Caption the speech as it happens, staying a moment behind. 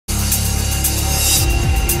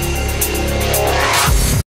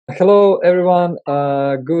Hello, everyone.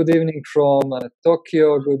 Good evening from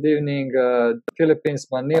Tokyo. Good evening, Philippines,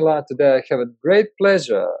 Manila. Today, I have a great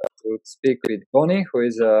pleasure to speak with Bonnie, who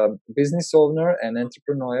is a business owner and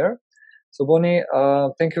entrepreneur. So, Bonnie,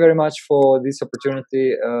 thank you very much for this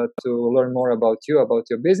opportunity to learn more about you, about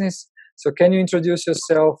your business. So, can you introduce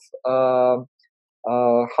yourself? How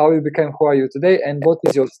you became who are you today, and what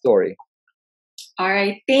is your story? All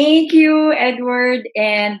right. Thank you, Edward.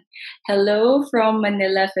 And hello from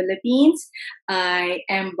Manila, Philippines. I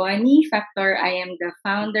am Bonnie Factor. I am the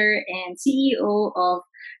founder and CEO of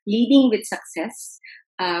Leading with Success.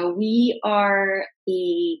 We are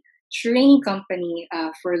a training company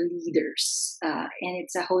for leaders, and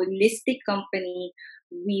it's a holistic company.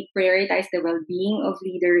 We prioritize the well-being of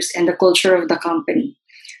leaders and the culture of the company.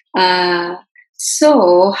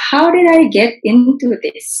 So how did I get into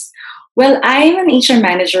this? Well, I'm an HR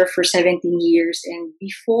manager for 17 years, and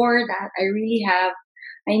before that,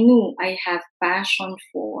 I knew I have passion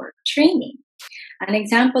for training. An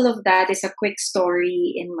example of that is a quick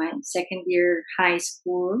story in my second year high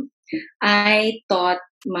school. I taught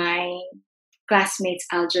my classmates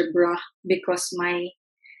algebra because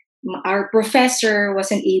our professor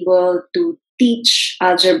wasn't able to teach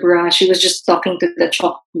algebra. She was just talking to the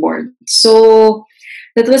chalkboard. So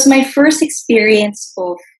that was my first experience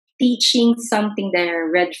of teaching something that I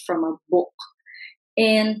read from a book.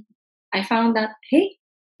 And I found that, hey,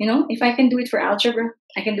 if I can do it for algebra,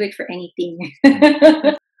 I can do it for anything.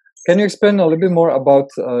 Can you explain a little bit more about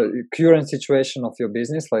current situation of your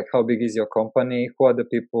business? Like how big is your company? Who are the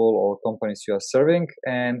people or companies you are serving?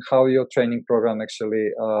 And how your training program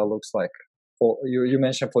actually looks like? You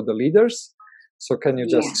mentioned for the leaders. So can you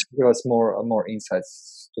just give us more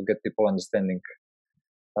insights to get people understanding?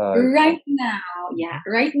 Right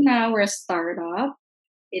now we're a startup.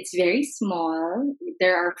 It's very small.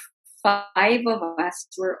 There are 5 of us.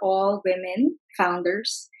 We're all women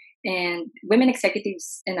founders and women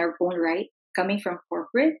executives in our own right, coming from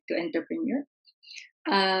corporate to entrepreneur.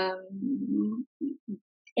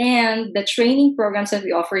 And the training programs that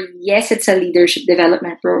we offer, yes, it's a leadership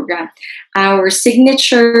development program. Our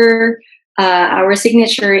signature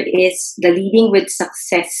is the Leading with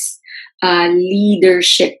Success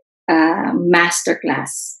leadership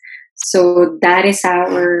masterclass. So that is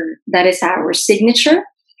our signature.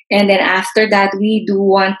 And then after that, we do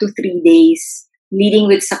 1 to 3 days Leading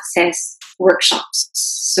with Success workshops.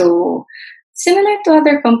 So similar to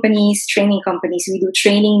other companies, training companies, we do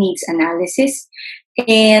training needs analysis.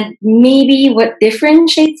 And maybe what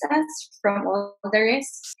differentiates us from all the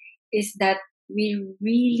rest is that we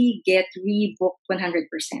really get rebooked 100%.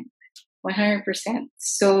 100%.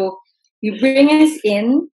 So you bring us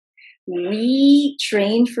in, we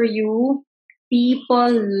train for you. People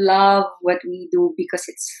love what we do because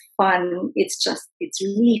it's fun. It's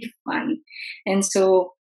really fun. And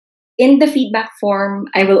so in the feedback form,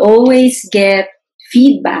 I will always get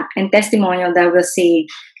feedback and testimonial that will say,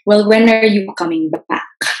 well, when are you coming back?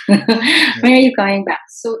 When are you coming back?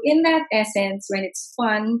 So in that essence, when it's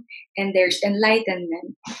fun and there's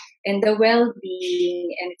enlightenment and the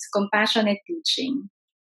well-being and it's compassionate teaching,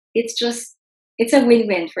 it's a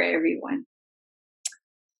win-win for everyone.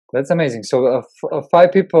 That's amazing. So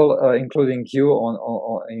 5 people, including you,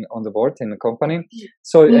 on the board in the company.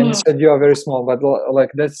 So and you said you are very small, but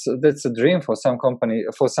like that's a dream for some company,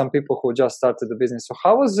 for some people who just started the business. So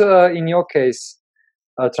how was in your case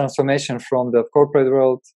a transformation from the corporate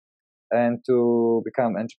world and to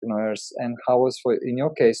become entrepreneurs? And how was in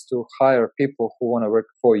your case to hire people who want to work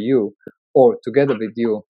for you or together with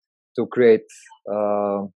you to create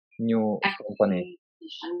new company?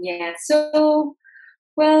 Yeah. So,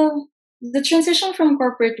 well, the transition from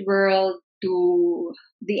corporate world to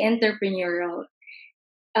the entrepreneurial,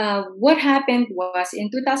 what happened was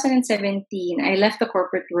in 2017, I left the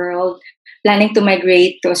corporate world planning to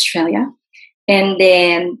migrate to Australia. And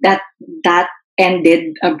then that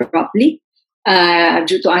ended abruptly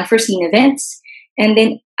due to unforeseen events. And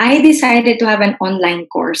then I decided to have an online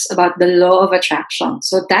course about the law of attraction.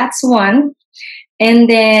 So that's one. And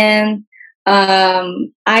then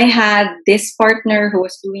I had this partner who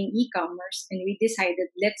was doing e-commerce, and we decided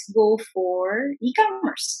let's go for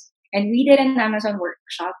e-commerce. And we did an Amazon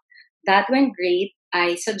workshop. That went great.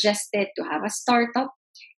 I suggested to have a startup,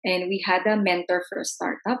 and we had a mentor for a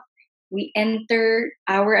startup. We entered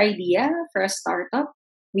our idea for a startup.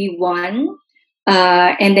 We won.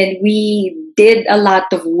 And then we did a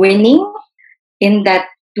lot of winning in that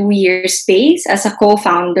 2-year space as a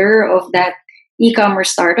co-founder of that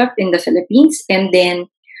e-commerce startup in the Philippines. And then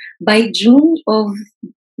by June of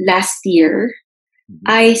last year,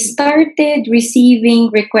 I started receiving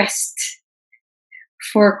requests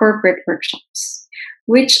for corporate workshops,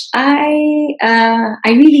 which I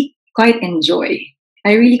really quite enjoy.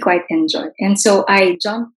 I really quite enjoy, and so I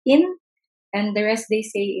jumped in, and the rest they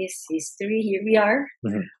say is history. Here we are,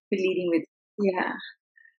 leading with yeah.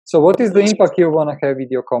 So what is the impact you want to have with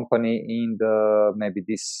your company in the maybe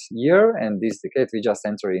this year and this decade? We just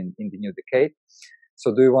entered in the new decade.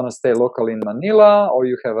 So do you want to stay local in Manila, or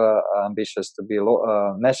you have ambitious to be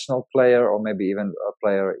a national player, or maybe even a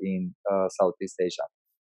player in Southeast Asia?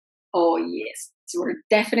 Oh yes, so we're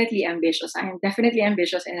definitely ambitious. I am definitely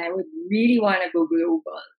ambitious, and I would really want to go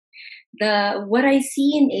global. What I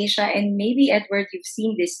see in Asia, and maybe Edward, you've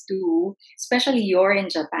seen this too, especially you're in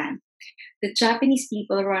Japan. The Japanese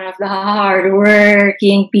people are one of the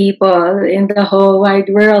hardworking people in the whole wide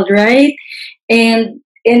world, right? And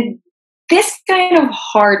this kind of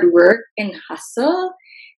hard work and hustle,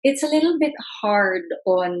 it's a little bit hard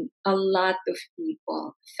on a lot of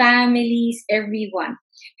people, families, everyone.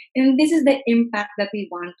 And this is the impact that we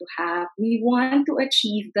want to have. We want to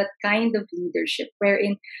achieve that kind of leadership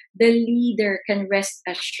wherein the leader can rest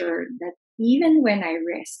assured that even when I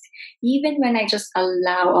rest, even when I just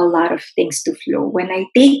allow a lot of things to flow, when I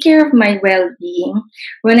take care of my well being,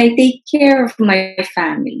 when I take care of my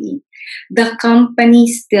family, the company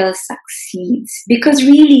still succeeds. Because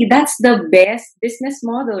really, that's the best business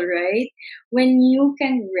model, right? When you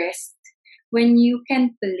can rest, when you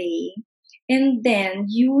can play, and then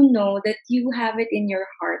you know that you have it in your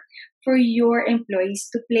heart for your employees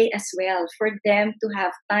to play as well, for them to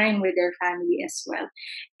have time with their family as well.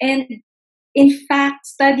 And in fact,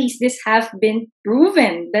 studies this have been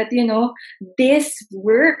proven that this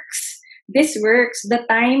works. This works. The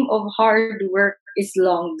time of hard work is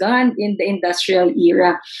long gone in the industrial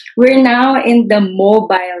era. We're now in the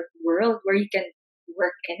mobile world where you can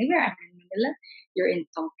work anywhere. I'm in Manila. You're in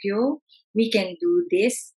Tokyo. We can do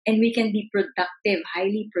this, and we can be productive,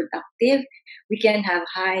 highly productive. We can have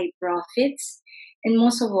high profits, and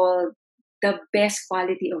most of all, the best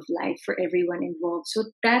quality of life for everyone involved. So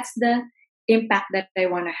that's the impact that I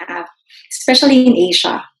want to have, especially in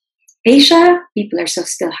Asia. Asia, people are so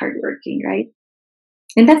still hardworking, right?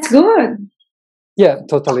 And that's good. Yeah,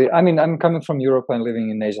 totally. I mean, I'm coming from Europe and living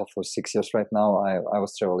in Asia for 6 years right now. I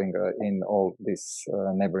was traveling in all this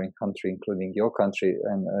neighboring country, including your country.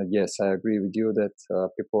 And yes, I agree with you that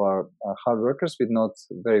people are hard workers with not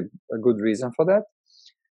very a good reason for that.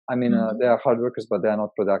 I mean, they are hard workers, but they are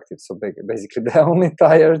not productive. So basically, they're only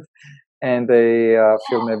tired, and they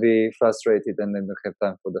feel maybe frustrated, and then don't have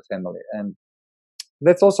time for the family. And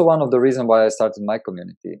that's also one of the reasons why I started my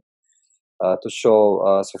community. To show,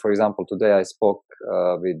 so for example, today I spoke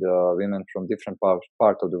with women from different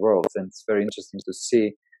part of the world, and it's very interesting to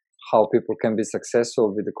see how people can be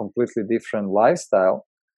successful with a completely different lifestyle.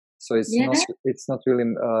 So it's not really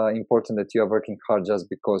important that you are working hard just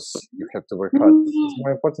because you have to work hard. It's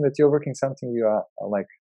more important that you're working something you are like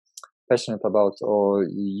passionate about, or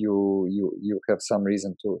you have some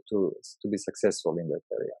reason to be successful in that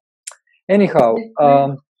area.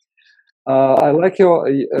 Anyhow. I like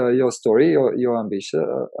your story. You're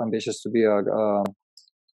ambitious to be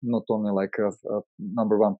not only like a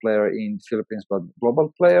number one player in Philippines, but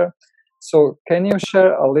global player. So can you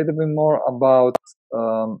share a little bit more about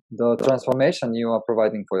the transformation you are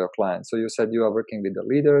providing for your clients? So you said you are working with the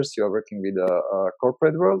leaders, you are working with the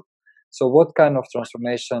corporate world. So what kind of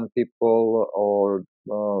transformation people or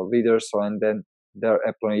leaders, and then their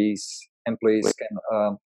employees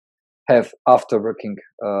can have after working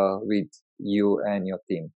with you and your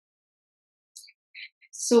team?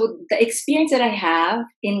 So the experience that I have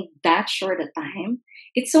in that short a time,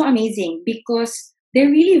 it's so amazing because they're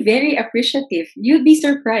really very appreciative. You'd be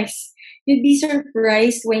surprised. You'd be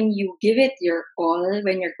surprised when you give it your all,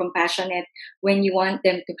 when you're compassionate, when you want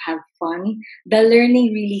them to have fun. The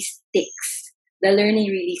learning really sticks. The learning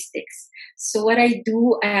really sticks. So what I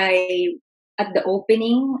do, at the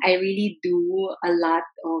opening, I really do a lot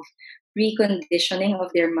of reconditioning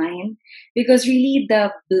of their mind, because really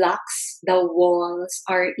the blocks, the walls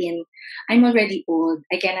are in, I'm already old,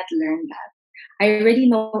 I cannot learn that. I already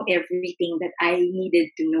know everything that I needed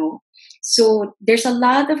to know. So there's a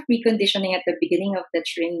lot of reconditioning at the beginning of the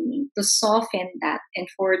training to soften that and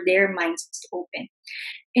for their minds to open.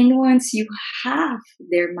 And once you have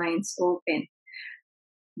their minds open,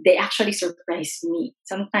 they actually surprise me.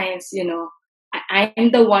 Sometimes,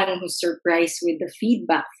 I'm the one who's surprised with the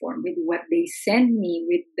feedback form, with what they send me,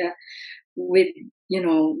 with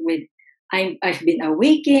I've been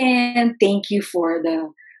awakened. Thank you for the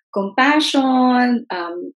compassion.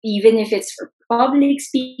 Even if it's for public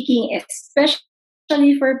speaking,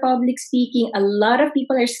 especially for public speaking, a lot of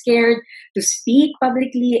people are scared to speak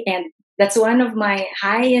publicly, and That's one of my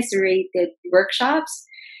highest rated workshops.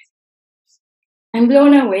 I'm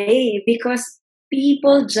blown away because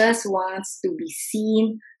people just wants to be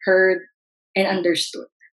seen, heard, and understood.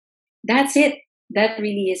 That's it. That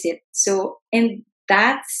really is it. So, and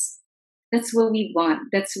that's what we want.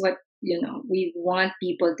 That's what, we want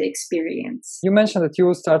people to experience. You mentioned that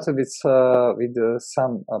you started with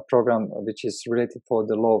some program which is related for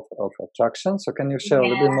the law of attraction. So can you share a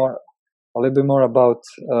little bit more about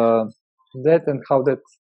that and how that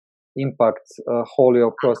impacts whole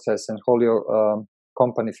your process and whole your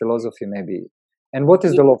company philosophy maybe? And what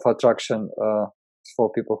is the law of attraction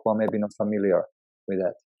for people who are maybe not familiar with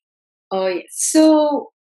that? Oh, yeah.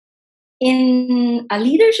 So in a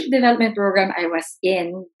leadership development program I was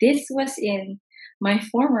in, this was in my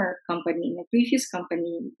former company, my previous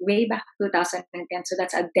company, way back 2010. So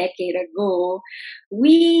that's a decade ago.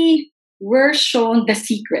 We were shown The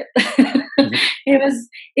Secret. It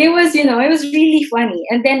was really funny.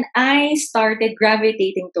 And then I started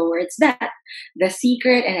gravitating towards that, The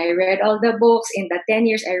Secret, and I read all the books. In the 10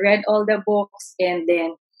 years, I read all the books, and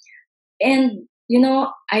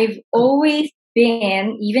I've always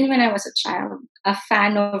been, even when I was a child, a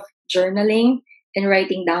fan of journaling and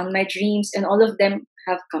writing down my dreams, and all of them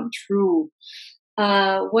have come true.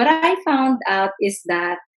 What I found out is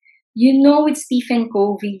that, with Stephen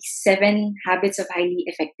Covey's 7 Habits of Highly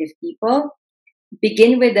Effective People,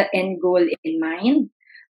 begin with the end goal in mind.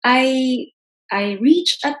 I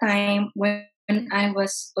reached a time when I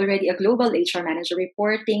was already a global HR manager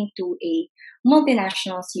reporting to a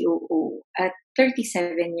multinational COO at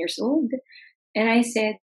 37 years old. And I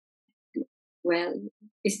said, well,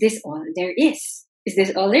 is this all there is? Is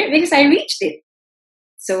this all there? Because I reached it.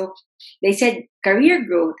 So they said career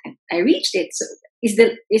growth, and I reached it. So is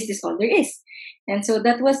this all there is? And so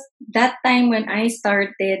that was that time when I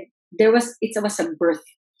started. It was a birth.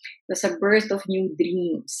 It was a birth of new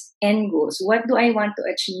dreams and goals. What do I want to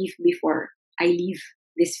achieve before I leave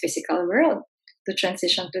this physical world to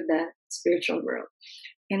transition to the spiritual world?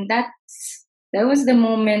 And that was the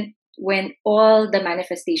moment when all the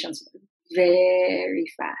manifestations were very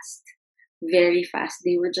fast. Very fast.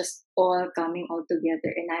 They were just all coming all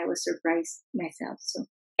together, and I was surprised myself. So,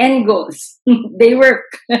 end goals, they work.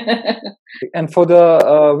 And for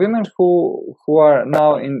the women who are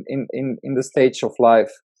now in the stage of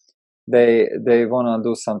life, they want to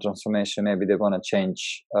do some transformation. Maybe they want to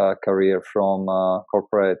change career from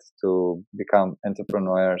corporate to become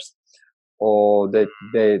entrepreneurs, or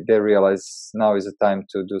they realize now is the time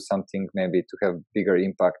to do something, maybe to have bigger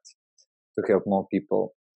impact, to help more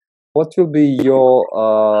people. What will be your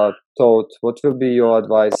thought? What will be your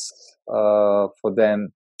advice for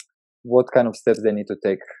them? What kind of steps they need to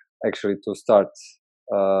take actually to start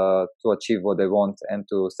to achieve what they want and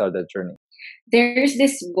to start that journey? There's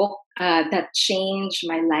this book that changed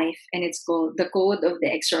my life, and it's called The Code of the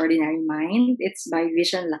Extraordinary Mind. It's by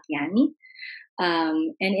Vishen Lakhiani.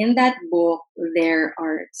 And in that book, there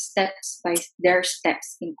are steps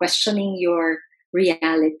in questioning your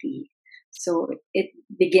reality. So it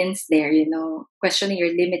begins there, questioning your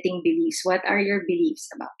limiting beliefs. What are your beliefs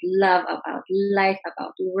about love, about life,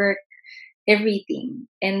 about work, everything?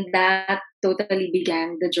 And that totally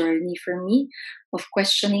began the journey for me of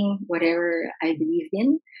questioning whatever I believed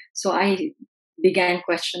in. So I began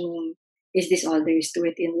questioning, is this all there is to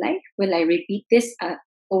it in life? Will I repeat this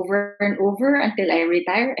over and over until I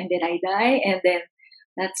retire and then I die? And then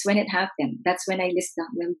that's when it happened. That's when I list down,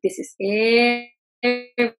 well, this is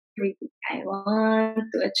everything I want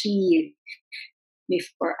to achieve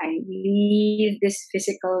before I leave this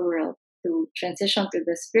physical world to transition to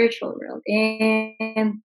the spiritual world.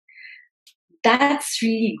 And that's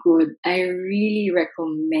really good. I really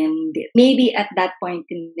recommend it. Maybe at that point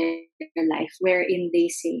in their life wherein they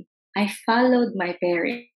say, I followed my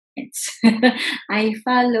parents. I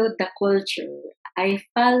followed the culture. I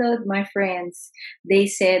followed my friends. They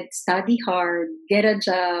said, study hard, get a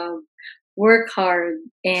job, work hard,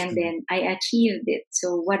 and then I achieved it.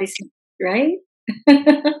 So what is it, right?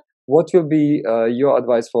 What will be your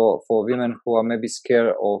advice for women who are maybe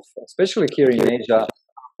scared of, especially here in Asia,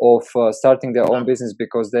 of starting their own business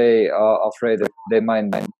because they are afraid that they might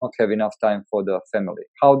not have enough time for the family?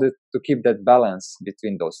 How to keep that balance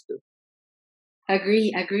between those two?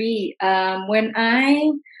 Agree. When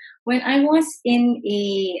I was in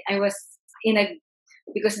a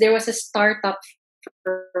because there was a startup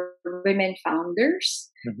for women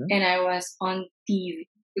founders, and I was on TV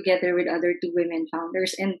together with other 2 women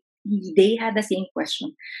founders, and they had the same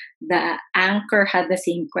question. The anchor had the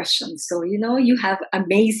same question. So, you have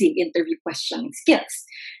amazing interview questioning skills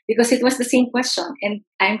because it was the same question and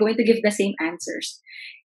I'm going to give the same answers.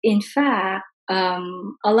 in fact,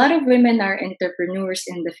 a lot of women are entrepreneurs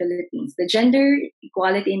in the Philippines. The gender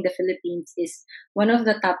equality in the Philippines is one of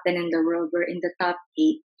the top 10 in the world. We're in the top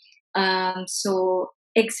 8. So,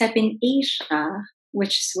 except in Asia,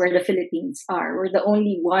 which is where the Philippines are, we're the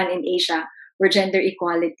only one in Asia where gender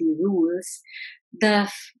equality rules. The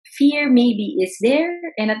fear maybe is there,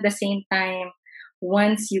 and at the same time,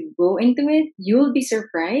 once you go into it, you'll be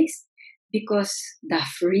surprised because the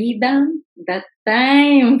freedom, the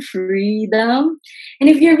time freedom, and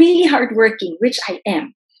if you're really hardworking, which I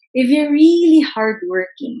am, if you're really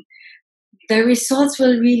hardworking, the results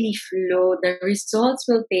will really flow, the results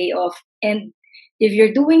will pay off. And if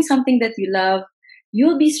you're doing something that you love,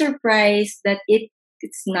 you'll be surprised that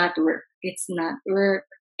it's not work. It's not work.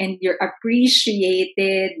 And you're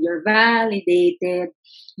appreciated, you're validated,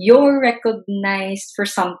 you're recognized for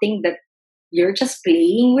something that you're just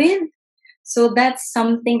playing with. So that's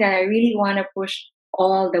something that I really want to push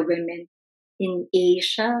all the women in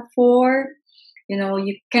Asia for.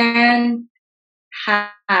 You can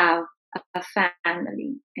have a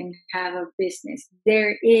family and have a business.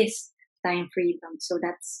 There is time freedom. So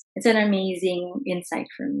it's an amazing insight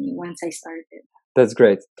for me once I started. That's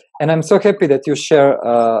great. And I'm so happy that you share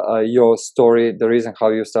your story, the reason how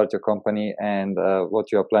you start your company, and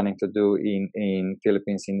what you are planning to do in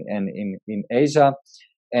Philippines and in Asia.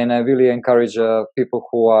 And I really encourage people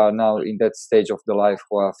who are now in that stage of the life,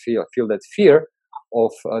 who are feel that fear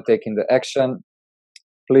of taking the action.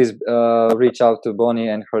 Please reach out to Bonnie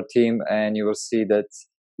and her team, and you will see that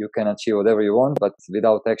you can achieve whatever you want, but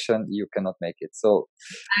without action, you cannot make it. So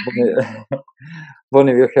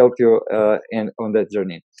Bonnie will help you on that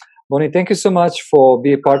journey. Bonnie, thank you so much for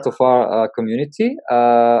being part of our community.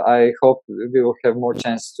 I hope we will have more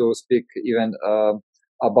chance to speak even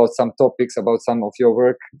about some topics, about some of your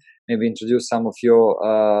work, maybe introduce some of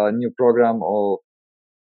your new program, or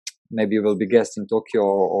maybe you will be guest in Tokyo,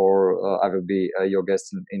 or I will be your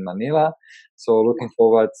guest in Manila. So looking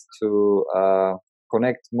forward to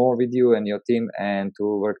connect more with you and your team and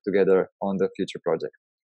to work together on the future project.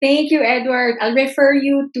 Thank you, Edward. I'll refer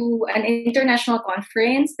you to an international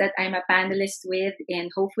conference that I'm a panelist with, and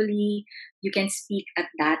hopefully you can speak at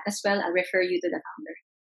that as well. I'll refer you to the founder.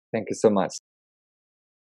 Thank you so much.